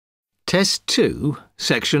Test 2,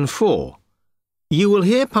 Section 4. You will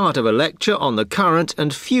hear part of a lecture on the current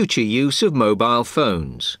and future use of mobile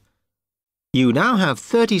phones. You now have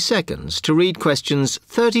 30 seconds to read questions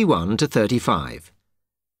 31 to 35.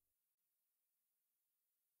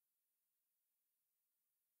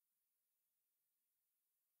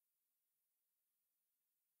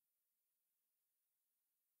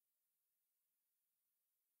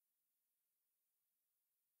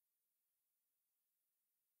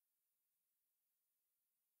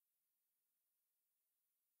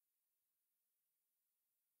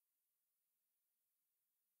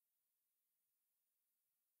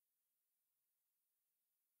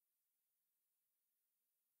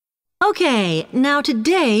 Okay, now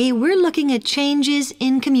today we're looking at changes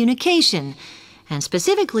in communication, and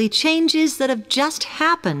specifically changes that have just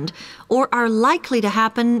happened or are likely to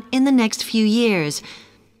happen in the next few years.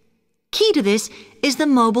 Key to this is the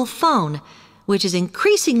mobile phone, which is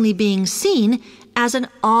increasingly being seen as an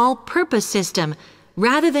all-purpose system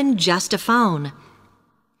rather than just a phone.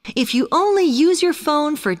 If you only use your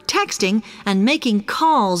phone for texting and making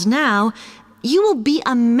calls now, you will be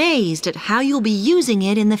amazed at how you'll be using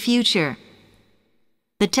it in the future.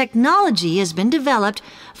 The technology has been developed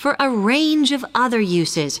for a range of other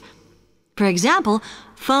uses. For example,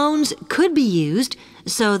 phones could be used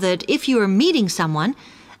so that if you are meeting someone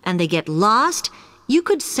and they get lost, you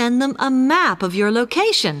could send them a map of your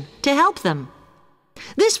location to help them.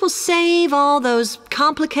 This will save all those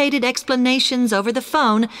complicated explanations over the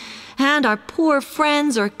phone and our poor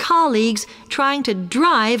friends or colleagues trying to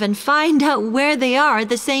drive and find out where they are at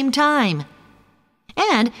the same time.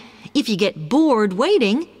 And if you get bored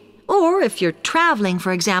waiting, or if you're traveling,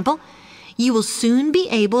 for example, you will soon be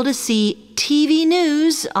able to see TV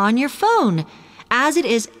news on your phone as it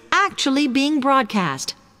is actually being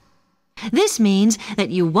broadcast. This means that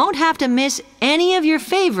you won't have to miss any of your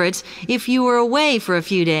favorites if you were away for a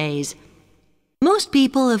few days. Most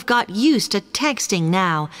people have got used to texting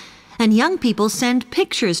now, and young people send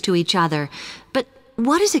pictures to each other. But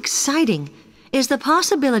what is exciting is the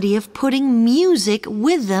possibility of putting music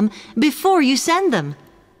with them before you send them.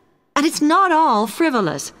 And it's not all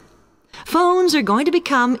frivolous. Phones are going to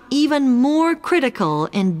become even more critical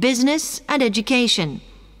in business and education.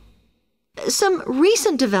 Some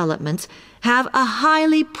recent developments have a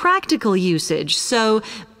highly practical usage. So,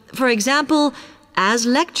 for example, as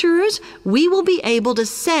lecturers, we will be able to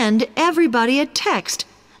send everybody a text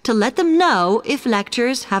to let them know if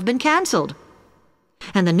lectures have been cancelled.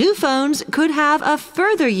 And the new phones could have a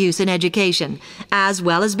further use in education, as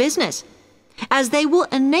well as business, as they will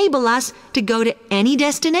enable us to go to any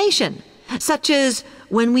destination, such as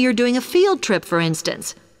when we are doing a field trip, for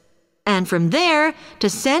instance, and from there to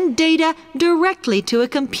send data directly to a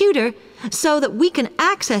computer so that we can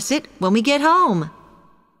access it when we get home.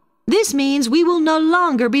 This means we will no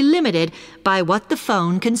longer be limited by what the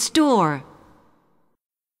phone can store.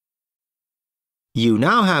 You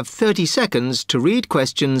now have 30 seconds to read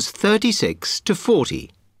questions 36 to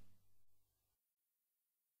 40.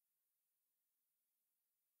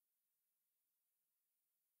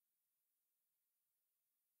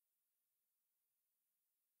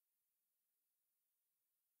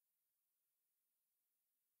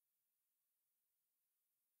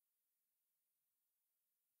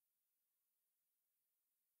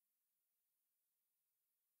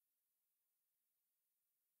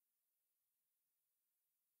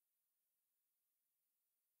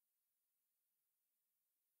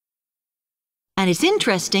 And it's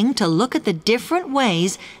interesting to look at the different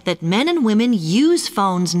ways that men and women use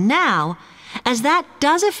phones now, as that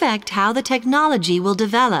does affect how the technology will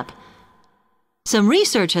develop. Some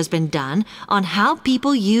research has been done on how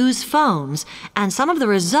people use phones, and some of the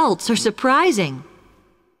results are surprising.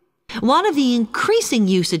 One of the increasing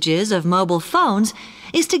usages of mobile phones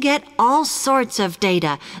is to get all sorts of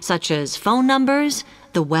data, such as phone numbers,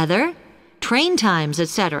 the weather, train times,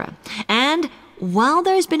 etc. And while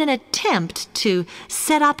there's been an attempt to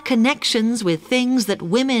set up connections with things that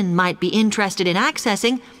women might be interested in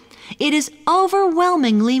accessing, it is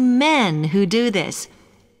overwhelmingly men who do this.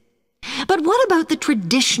 But what about the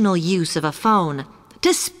traditional use of a phone?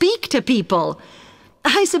 To speak to people?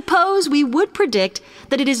 I suppose we would predict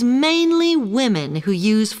that it is mainly women who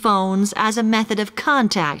use phones as a method of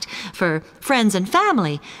contact for friends and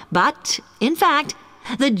family, but, in fact,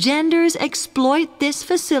 the genders exploit this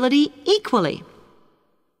facility equally.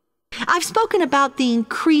 I've spoken about the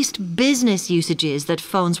increased business usages that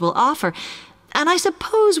phones will offer, and I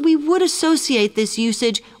suppose we would associate this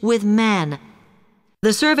usage with men.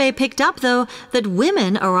 The survey picked up, though, that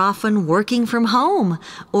women are often working from home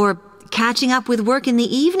or catching up with work in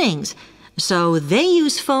the evenings, So they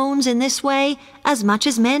use phones in this way as much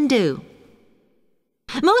as men do.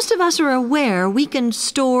 Most of us are aware we can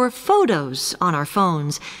store photos on our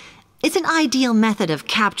phones. It's an ideal method of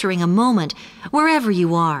capturing a moment wherever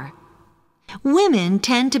you are. Women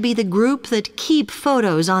tend to be the group that keep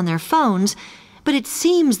photos on their phones, but it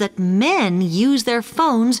seems that men use their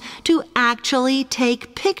phones to actually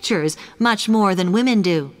take pictures much more than women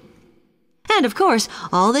do. And of course,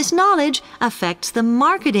 all this knowledge affects the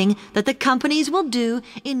marketing that the companies will do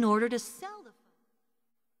in order to sell